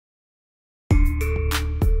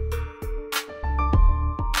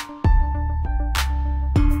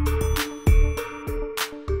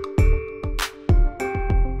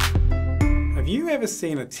ever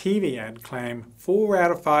seen a TV ad claim 4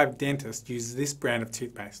 out of 5 dentists use this brand of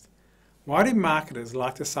toothpaste? Why do marketers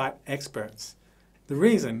like to cite experts? The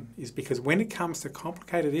reason is because when it comes to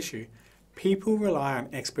complicated issue, people rely on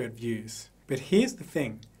expert views. But here's the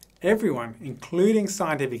thing, everyone, including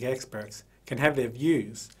scientific experts, can have their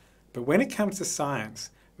views, but when it comes to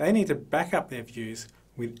science, they need to back up their views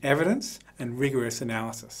with evidence and rigorous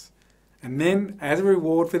analysis. And then, as a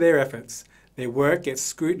reward for their efforts, their work gets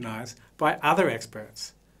scrutinised by other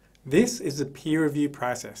experts. This is the peer review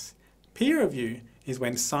process. Peer review is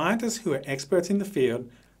when scientists who are experts in the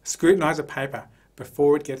field scrutinise a paper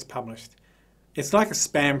before it gets published. It's like a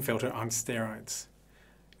spam filter on steroids.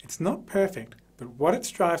 It's not perfect, but what it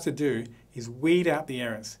strives to do is weed out the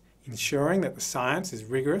errors, ensuring that the science is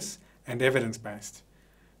rigorous and evidence-based.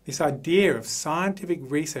 This idea of scientific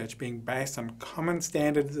research being based on common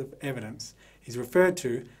standards of evidence is referred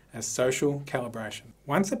to as social calibration.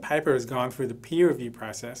 Once a paper has gone through the peer review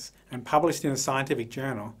process and published in a scientific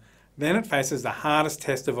journal, then it faces the hardest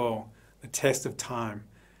test of all, the test of time.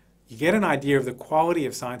 You get an idea of the quality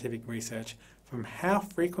of scientific research from how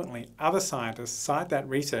frequently other scientists cite that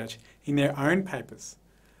research in their own papers.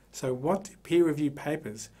 So what do peer-reviewed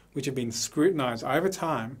papers, which have been scrutinised over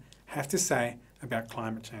time, have to say about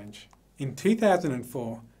climate change? In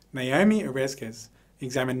 2004, Naomi Oreskes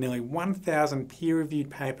examined nearly 1,000 peer-reviewed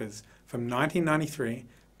papers from 1993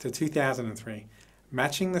 to 2003,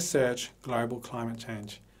 matching the search global climate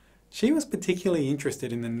change. She was particularly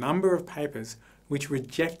interested in the number of papers which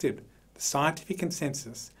rejected the scientific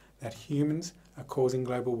consensus that humans are causing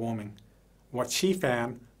global warming. What she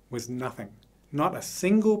found was nothing. Not a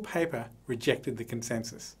single paper rejected the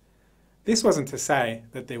consensus. This wasn't to say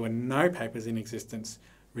that there were no papers in existence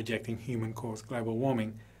rejecting human-caused global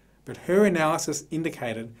warming, but her analysis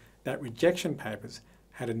indicated that rejection papers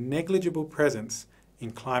had a negligible presence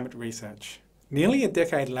in climate research. Nearly a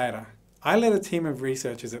decade later, I led a team of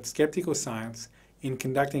researchers at Skeptical Science in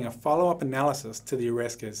conducting a follow-up analysis to the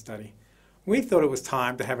Oreskes study. We thought it was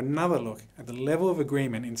time to have another look at the level of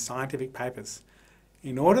agreement in scientific papers.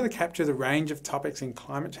 In order to capture the range of topics in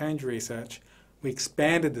climate change research, we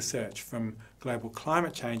expanded the search from global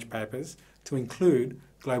climate change papers to include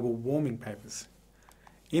global warming papers.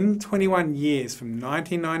 In 21 years from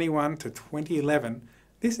 1991 to 2011,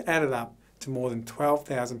 this added up to more than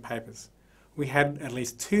 12,000 papers. We had at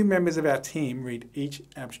least 2 members of our team read each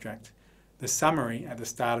abstract, the summary at the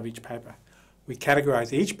start of each paper. We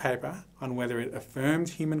categorised each paper on whether it affirmed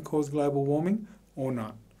human-caused global warming or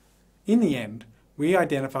not. In the end, we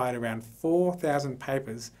identified around 4,000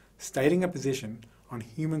 papers stating a position on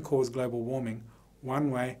human-caused global warming one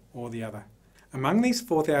way or the other. Among these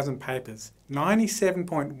 4,000 papers,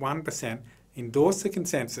 97.1% endorsed the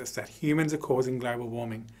consensus that humans are causing global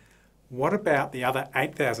warming. What about the other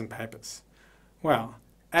 8,000 papers? Well,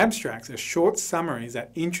 abstracts are short summaries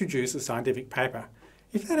that introduce a scientific paper.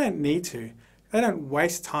 If they don't need to, they don't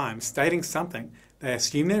waste time stating something they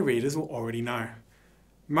assume their readers will already know.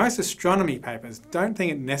 Most astronomy papers don't think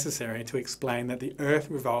it necessary to explain that the Earth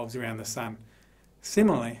revolves around the Sun.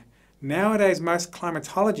 Similarly, nowadays most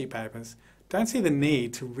climatology papers don't see the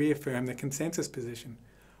need to reaffirm the consensus position.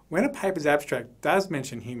 When a paper's abstract does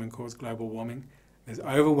mention human-caused global warming, there's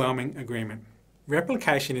overwhelming agreement.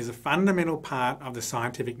 Replication is a fundamental part of the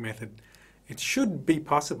scientific method. It should be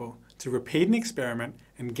possible to repeat an experiment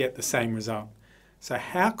and get the same result. So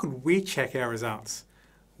how could we check our results?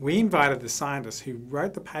 We invited the scientists who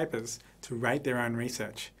wrote the papers to rate their own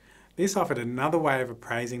research. This offered another way of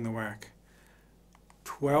appraising the work.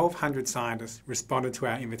 1,200 scientists responded to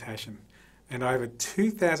our invitation, and over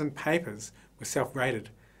 2,000 papers were self-rated.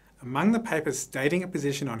 Among the papers stating a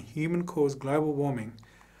position on human-caused global warming,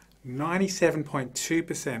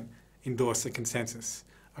 97.2% endorsed the consensus,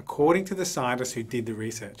 according to the scientists who did the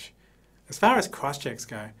research. As far as cross-checks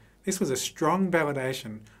go, this was a strong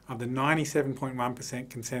validation of the 97.1%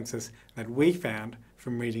 consensus that we found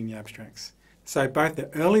from reading the abstracts. So both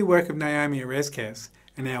the early work of Naomi Oreskes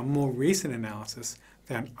and our more recent analysis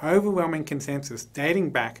found overwhelming consensus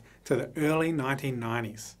dating back to the early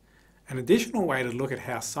 1990s. An additional way to look at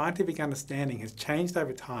how scientific understanding has changed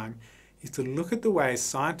over time is to look at the ways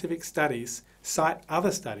scientific studies cite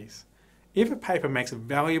other studies. If a paper makes a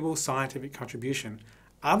valuable scientific contribution,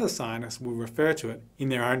 other scientists will refer to it in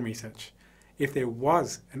their own research. If there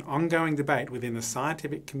was an ongoing debate within the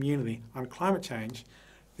scientific community on climate change,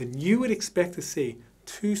 then you would expect to see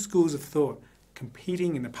 2 schools of thought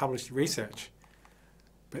competing in the published research.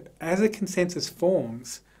 But as a consensus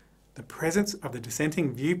forms, the presence of the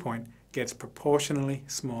dissenting viewpoint gets proportionally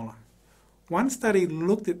smaller. One study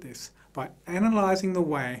looked at this by analysing the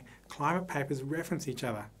way climate papers reference each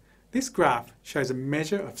other. This graph shows a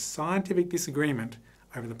measure of scientific disagreement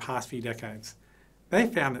over the past few decades. They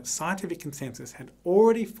found that scientific consensus had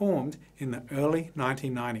already formed in the early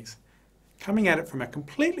 1990s. Coming at it from a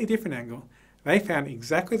completely different angle, they found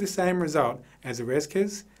exactly the same result as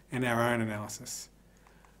Oreskes and our own analysis.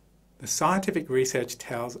 The scientific research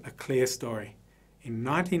tells a clear story. In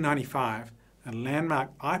 1995, a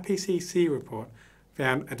landmark IPCC report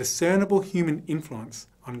found a discernible human influence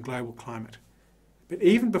on global climate. But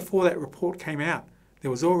even before that report came out, there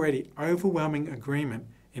was already overwhelming agreement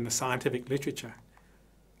in the scientific literature.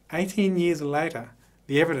 18 years later,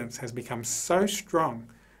 the evidence has become so strong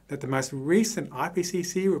that the most recent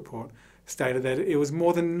IPCC report stated that it was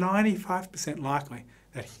more than 95% likely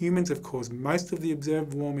that humans have caused most of the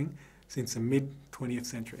observed warming since the mid-20th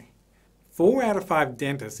century. 4 out of 5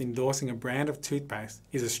 dentists endorsing a brand of toothpaste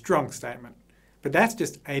is a strong statement, but that's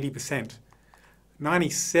just 80%.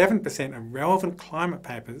 97% of relevant climate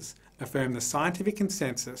papers affirm the scientific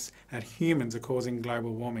consensus that humans are causing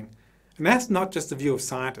global warming. And that's not just the view of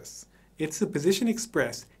scientists, it's the position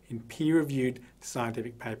expressed in peer-reviewed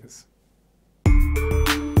scientific papers.